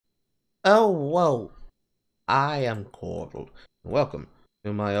Oh, whoa. I am Cordal. Welcome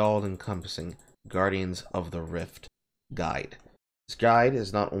to my all-encompassing Guardians of the Rift guide. This guide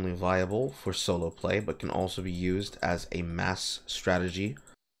is not only viable for solo play, but can also be used as a mass strategy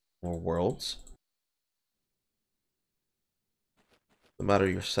for worlds. No matter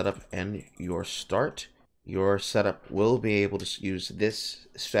your setup and your start, your setup will be able to use this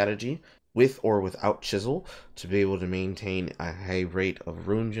strategy with or without chisel to be able to maintain a high rate of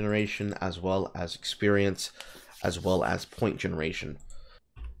rune generation as well as experience as well as point generation.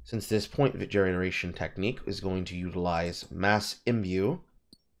 Since this point generation technique is going to utilize mass imbue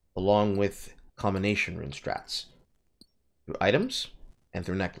along with combination rune strats through items and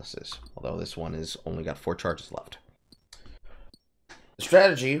through necklaces, although this one has only got 4 charges left. The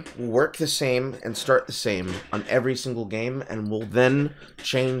strategy will work the same and start the same on every single game, and will then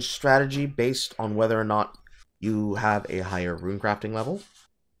change strategy based on whether or not you have a higher rune crafting level,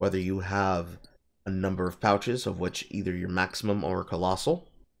 whether you have a number of pouches of which either your maximum or colossal,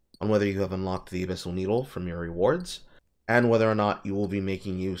 on whether you have unlocked the Abyssal Needle from your rewards, and whether or not you will be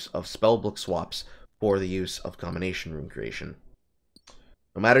making use of spellbook swaps for the use of combination rune creation.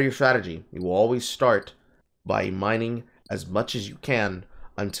 No matter your strategy, you will always start by mining as much as you can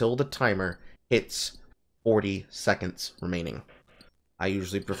until the timer hits 40 seconds remaining. I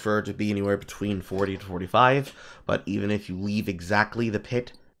usually prefer to be anywhere between 40 to 45, but even if you leave exactly the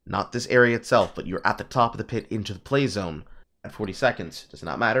pit, not this area itself, but you're at the top of the pit into the play zone at 40 seconds, does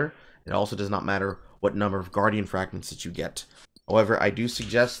not matter. It also does not matter what number of Guardian fragments that you get. However, I do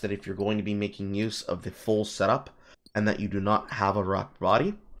suggest that if you're going to be making use of the full setup, and that you do not have a rock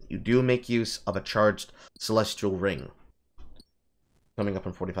body, you do make use of a charged celestial ring. Coming up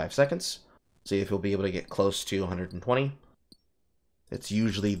in 45 seconds. See if you'll be able to get close to 120. It's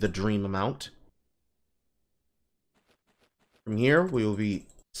usually the dream amount. From here, we will be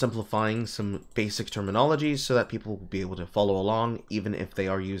simplifying some basic terminology so that people will be able to follow along, even if they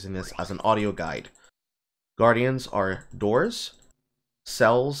are using this as an audio guide. Guardians are doors.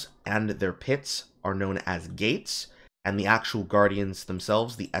 Cells and their pits are known as gates. And the actual guardians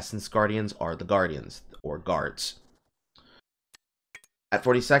themselves, the essence guardians, are the guardians, or guards. At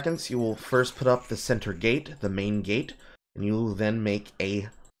 40 seconds, you will first put up the center gate, the main gate, and you will then make a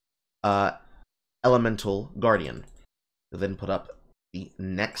elemental guardian. You'll then put up the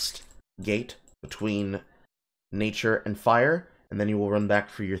next gate between nature and fire, and then you will run back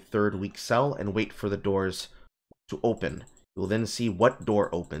for your third weak cell and wait for the doors to open. You will then see what door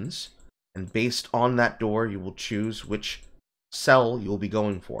opens, and based on that door, you will choose which cell you will be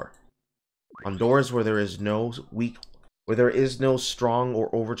going for. On doors where there is no strong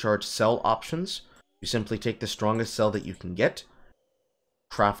or overcharged cell options, you simply take the strongest cell that you can get,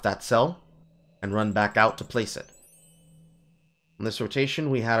 craft that cell, and run back out to place it. On this rotation,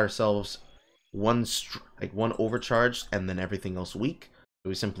 we had ourselves one overcharged and then everything else weak. So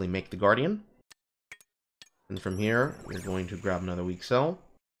we simply make the Guardian. And from here, you're going to grab another weak cell.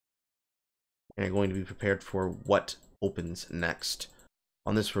 And you're going to be prepared for what opens next.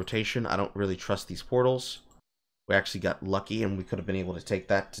 On this rotation, I don't really trust these portals. We actually got lucky and we could have been able to take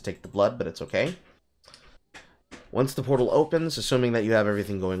that to take the blood, but it's okay. Once the portal opens, assuming that you have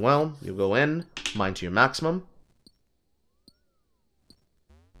everything going well, you'll go in, mine to your maximum.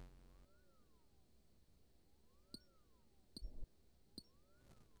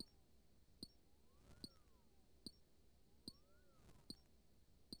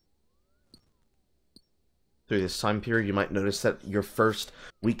 Through this time period, you might notice that your first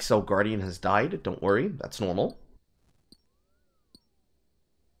weak cell guardian has died. Don't worry, that's normal.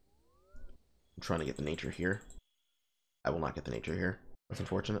 I'm trying to get the nature here. I will not get the nature here. That's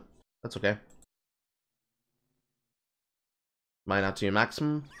unfortunate. That's okay. Mine out to your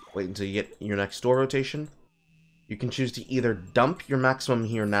maximum. Wait until you get your next door rotation. You can choose to either dump your maximum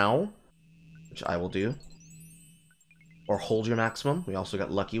here now, which I will do, or hold your maximum. We also got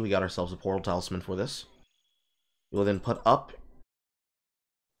lucky. We got ourselves a portal talisman for this. You will then put up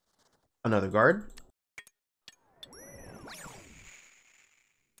another guard.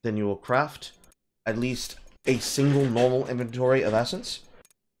 Then you will craft at least a single normal inventory of essence.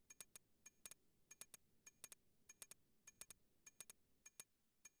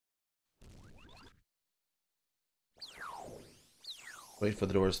 Wait for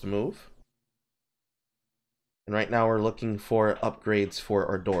the doors to move. And right now we're looking for upgrades for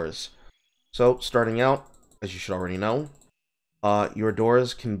our doors. So, starting out, as you should already know, your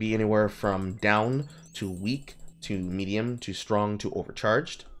doors can be anywhere from down to weak, to medium, to strong, to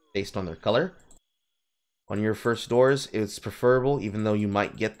overcharged, based on their color. On your first doors, it's preferable, even though you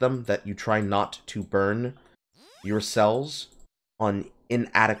might get them, that you try not to burn your cells on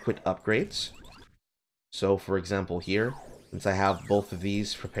inadequate upgrades. So, for example, here, since I have both of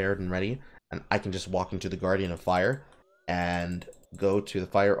these prepared and ready, and I can just walk into the Guardian of Fire and go to the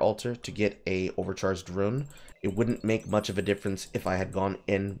Fire Altar to get a overcharged rune, it wouldn't make much of a difference if I had gone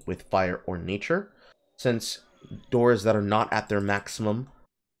in with Fire or Nature, since doors that are not at their maximum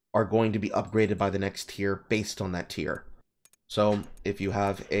are going to be upgraded by the next tier based on that tier. So, if you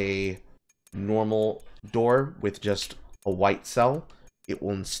have a normal door with just a white cell, it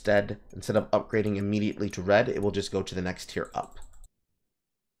will instead of upgrading immediately to red, it will just go to the next tier up.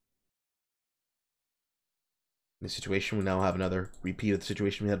 In this situation, we now have another repeat of the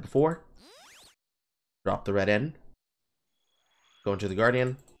situation we had before. Drop the red in. Go into the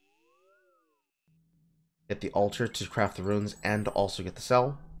Guardian. Get the altar to craft the runes and also get the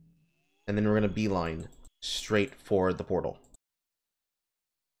cell. And then we're going to beeline straight for the portal.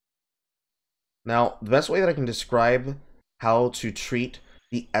 Now, the best way that I can describe how to treat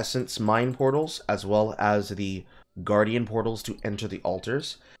the Essence Mine portals, as well as the Guardian portals to enter the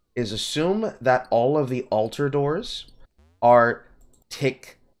altars, is assume that all of the altar doors are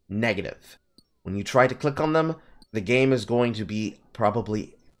tick negative. When you try to click on them, the game is going to be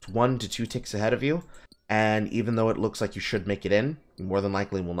probably 1 to 2 ticks ahead of you, and even though it looks like you should make it in, you more than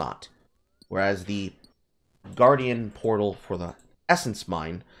likely will not. Whereas the Guardian portal for the Essence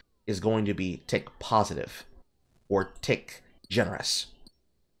Mine is going to be tick positive, or tick generous.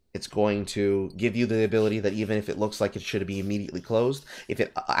 It's going to give you the ability that even if it looks like it should be immediately closed, if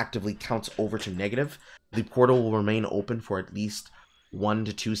it actively counts over to negative, the portal will remain open for at least 1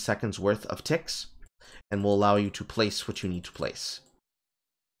 to 2 seconds worth of ticks, and will allow you to place what you need to place.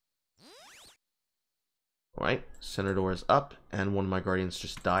 Alright, center door is up, and one of my guardians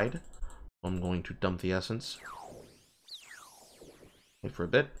just died. I'm going to dump the essence. Wait for a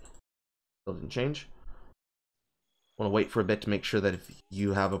bit. Still didn't change. Want to wait for a bit to make sure that if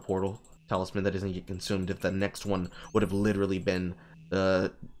you have a portal talisman that doesn't get consumed, if the next one would have literally been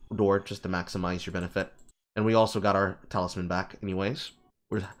the door just to maximize your benefit. And we also got our talisman back anyways.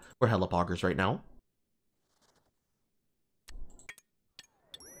 We're hella poggers right now.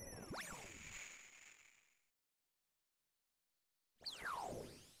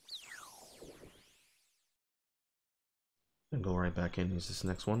 And go right back in, use this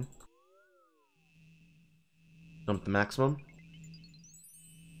next one. Dump the maximum.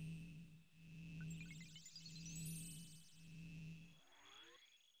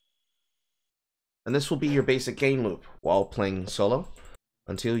 And this will be your basic game loop while playing solo,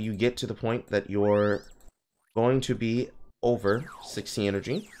 until you get to the point that you're going to be over 60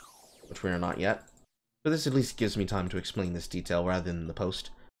 energy, which we are not yet. But this at least gives me time to explain this detail rather than the post.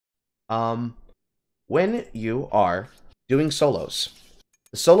 When you are doing solos,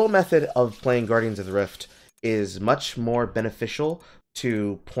 the solo method of playing Guardians of the Rift is much more beneficial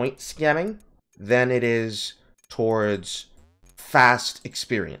to point scamming than it is towards fast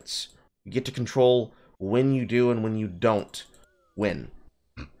experience. You get to control when you do and when you don't win,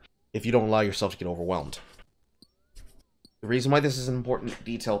 if you don't allow yourself to get overwhelmed. The reason why this is an important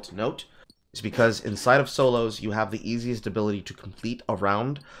detail to note is because inside of solos, you have the easiest ability to complete a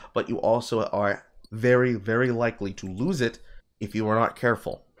round, but you also are very, very likely to lose it if you are not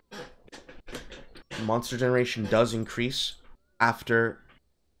careful. Monster generation does increase after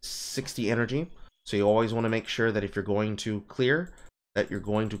 60 energy, so you always want to make sure that if you're going to clear, that you're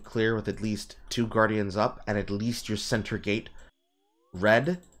going to clear with at least 2 guardians up and at least your center gate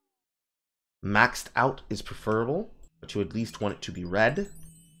red. Maxed out is preferable, but you at least want it to be red.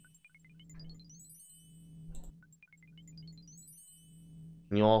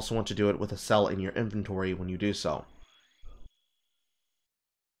 And you also want to do it with a cell in your inventory when you do so.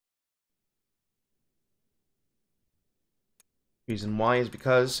 Reason why is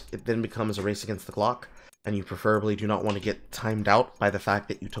because it then becomes a race against the clock, and you preferably do not want to get timed out by the fact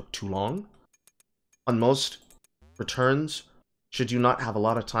that you took too long. On most returns, should you not have a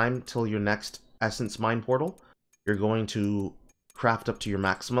lot of time till your next Essence Mine portal, you're going to craft up to your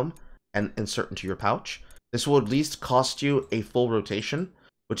maximum and insert into your pouch. This will at least cost you a full rotation,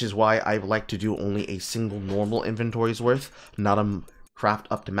 which is why I like to do only a single normal inventory's worth, not a craft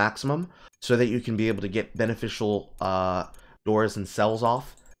up to maximum, so that you can be able to get beneficial doors and cells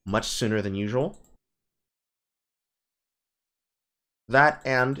off much sooner than usual. That,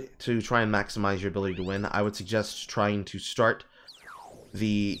 and to try and maximize your ability to win, I would suggest trying to start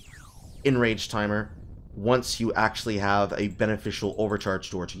the Enrage timer once you actually have a beneficial overcharge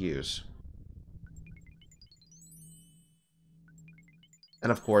door to use.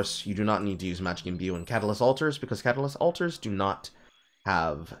 And of course, you do not need to use Magic Imbue and Catalyst Altars, because Catalyst Altars do not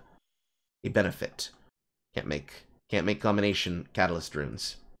have a benefit. Can't make combination catalyst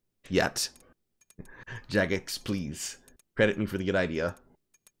runes. Yet. Jagex, please. Credit me for the good idea.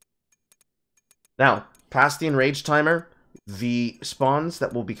 Now, past the enrage timer, the spawns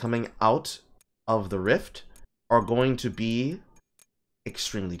that will be coming out of the rift are going to be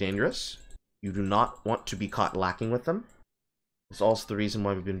extremely dangerous. You do not want to be caught lacking with them. It's also the reason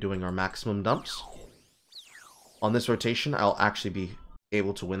why we've been doing our maximum dumps. On this rotation, I'll actually be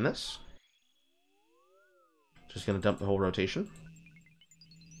able to win this. Just going to dump the whole rotation.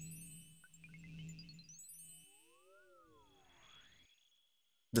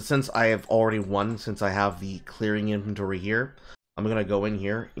 But since I have already won, since I have the clearing inventory here, I'm going to go in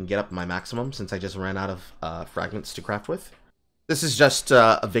here and get up my maximum since I just ran out of fragments to craft with. This is just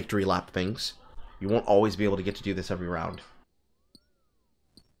a victory lap things. You won't always be able to get to do this every round.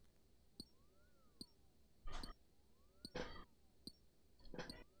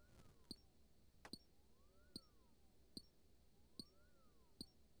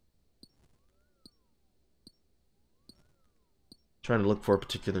 Trying to look for a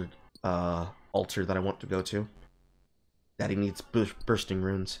particular altar that I want to go to. Daddy needs bursting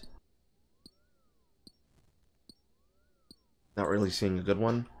runes. Not really seeing a good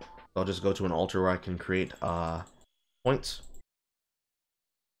one. I'll just go to an altar where I can create points.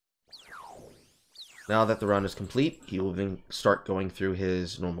 Now that the round is complete, he will then start going through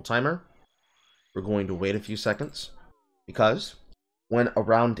his normal timer. We're going to wait a few seconds, because when a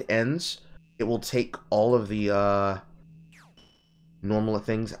round ends, it will take all of the normal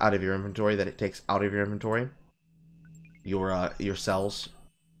things out of your inventory that it takes out of your inventory. Your cells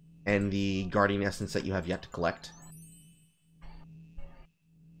and the guardian essence that you have yet to collect.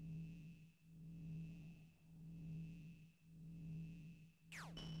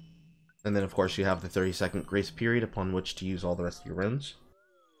 And then of course you have the 30-second grace period upon which to use all the rest of your runes.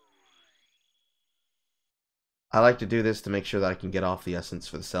 I like to do this to make sure that I can get off the essence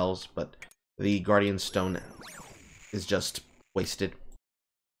for the cells, but the guardian stone is just wasted.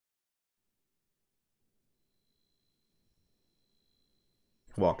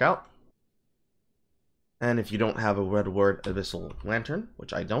 Walk out. And if you don't have a red word abyssal lantern,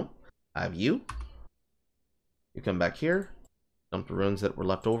 which I don't, I have you. You come back here, dump the runes that were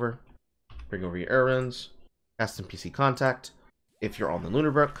left over, bring over your air runes, cast some PC contact. If you're on the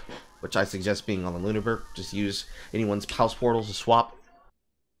Lunar Brook, which I suggest being on the Lunar Brook, just use anyone's house portals to swap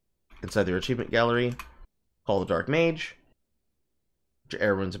inside their achievement gallery. Call the Dark Mage. Put your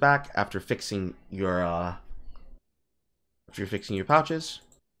air runes back after fixing your pouches,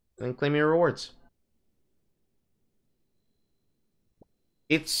 and then claim your rewards.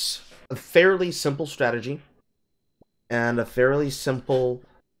 It's a fairly simple strategy and a fairly simple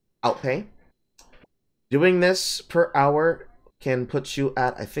outpay. Doing this per hour can put you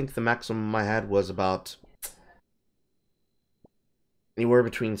at, I think the maximum I had was about anywhere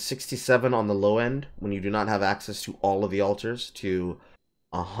between 67 on the low end when you do not have access to all of the altars to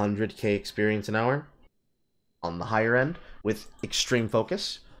 100k experience an hour on the higher end with extreme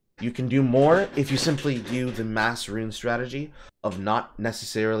focus. You can do more if you simply do the mass rune strategy of not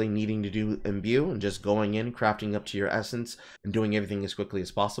necessarily needing to do imbue and just going in, crafting up to your essence, and doing everything as quickly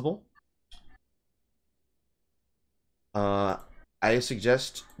as possible. I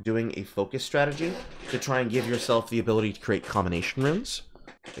suggest doing a focus strategy to try and give yourself the ability to create combination runes,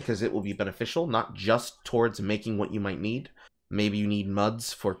 because it will be beneficial, not just towards making what you might need. Maybe you need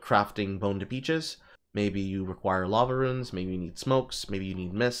muds for crafting bone to peaches. Maybe you require lava runes. Maybe you need smokes. Maybe you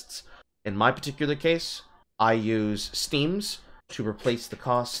need mists. In my particular case, I use steams to replace the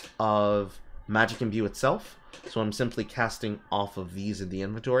cost of magic imbue itself. So I'm simply casting off of these in the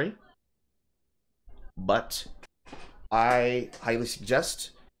inventory. But I highly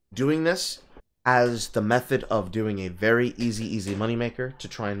suggest doing this as the method of doing a very easy moneymaker to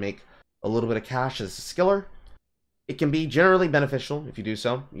try and make a little bit of cash as a skiller. It can be generally beneficial if you do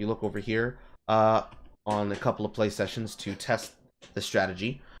so. You look over here on a couple of play sessions to test the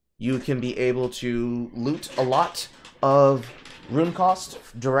strategy. You can be able to loot a lot of rune cost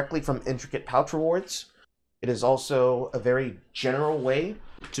directly from intricate pouch rewards. It is also a very general way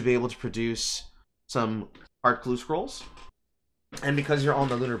to be able to produce some hard clue scrolls. And because you're on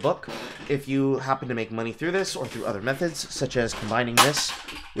the Lunar Book, if you happen to make money through this or through other methods, such as combining this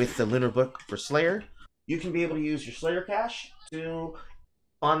with the Lunar Book for Slayer, you can be able to use your Slayer cash to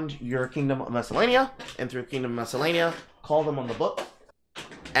fund your Kingdom of Miscellanea, and through Kingdom of Miscellanea, call them on the book,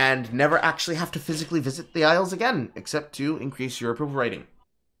 and never actually have to physically visit the Isles again, except to increase your approval rating.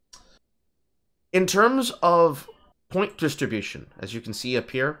 In terms of point distribution, as you can see up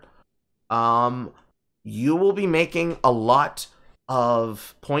here, you will be making a lot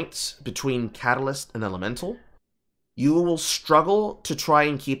of points between Catalyst and Elemental. You will struggle to try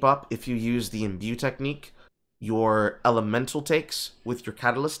and keep up if you use the imbue technique, your elemental takes with your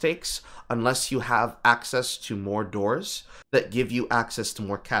catalyst takes, unless you have access to more doors that give you access to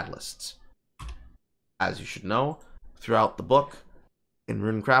more catalysts. As you should know, throughout the book, in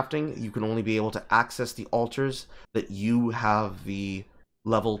rune crafting, you can only be able to access the altars that you have the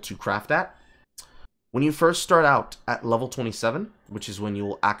level to craft at. When you first start out at level 27, which is when you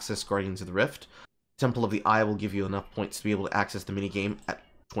will access Guardians of the Rift, Temple of the Eye will give you enough points to be able to access the minigame at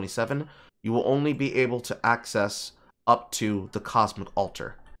 27. You will only be able to access up to the Cosmic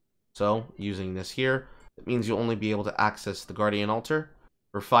Altar. So, using this here, it means you'll only be able to access the Guardian Altar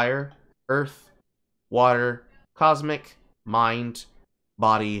for Fire, Earth, Water, Cosmic, Mind,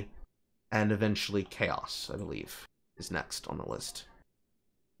 Body, and eventually Chaos, I believe, is next on the list.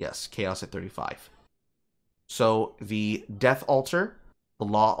 Yes, Chaos at 35. So, the Death Altar, the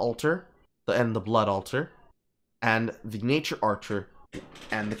Law Altar, and the Blood Altar, and the Nature Altar,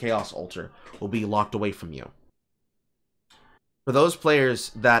 and the Chaos Altar will be locked away from you. For those players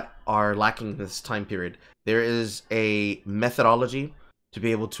that are lacking this time period, there is a methodology to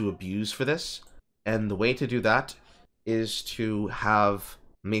be able to abuse for this, and the way to do that is to have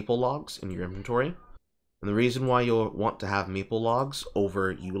maple logs in your inventory. And the reason why you'll want to have maple logs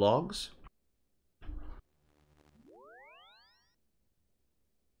over yew logs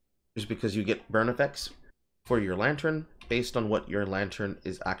is because you get burn effects for your lantern based on what your lantern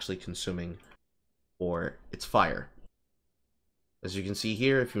is actually consuming for its fire. As you can see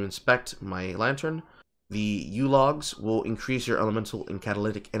here, if you inspect my lantern, the yew logs will increase your elemental and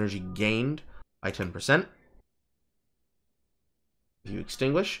catalytic energy gained by 10%. If you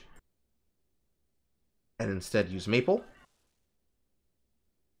extinguish and instead use maple,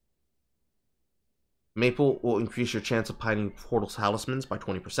 maple will increase your chance of finding portal talismans by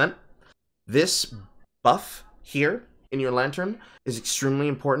 20%. This buff here in your lantern is extremely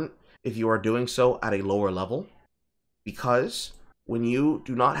important if you are doing so at a lower level, because when you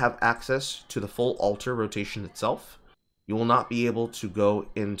do not have access to the full altar rotation itself, you will not be able to go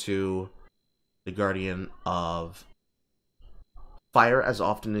into the Guardian of Fire as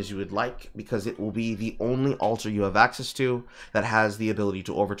often as you would like, because it will be the only altar you have access to that has the ability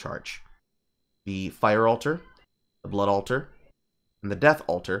to overcharge. The Fire Altar, the Blood Altar, and the Death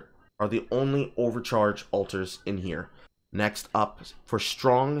Altar are the only overcharge altars in here. Next up for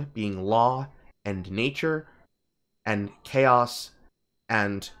strong being Law and Nature, and Chaos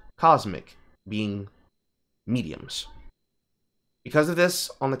and Cosmic being mediums. Because of this,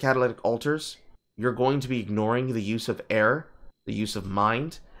 on the catalytic altars, you're going to be ignoring the use of air, the use of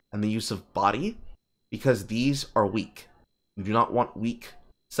mind, and the use of body, because these are weak. You do not want weak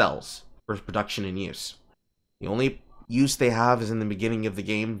cells for production and use. The only use they have is in the beginning of the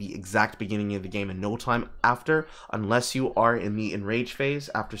game, the exact beginning of the game, and no time after, unless you are in the enrage phase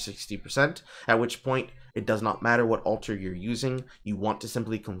after 60%, at which point it does not matter what altar you're using. You want to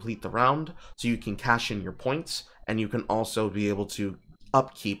simply complete the round so you can cash in your points, and you can also be able to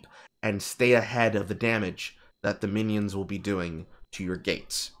upkeep and stay ahead of the damage that the minions will be doing to your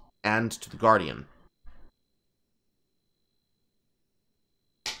gates and to the Guardian.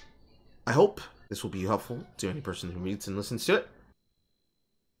 I hope this will be helpful to any person who reads and listens to it.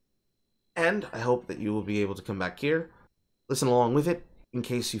 And I hope that you will be able to come back here, listen along with it, in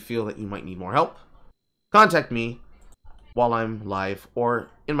case you feel that you might need more help. Contact me while I'm live or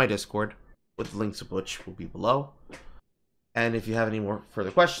in my Discord, with the links of which will be below. And if you have any more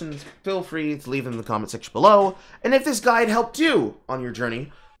further questions, feel free to leave them in the comment section below. And if this guide helped you on your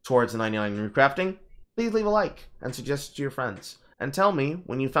journey towards the 99 rune crafting, please leave a like and suggest it to your friends. And tell me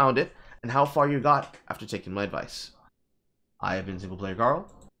when you found it and how far you got after taking my advice. I have been Single Player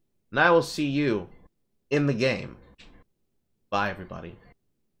Carl, and I will see you in the game. Bye, everybody.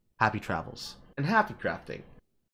 Happy travels and happy crafting.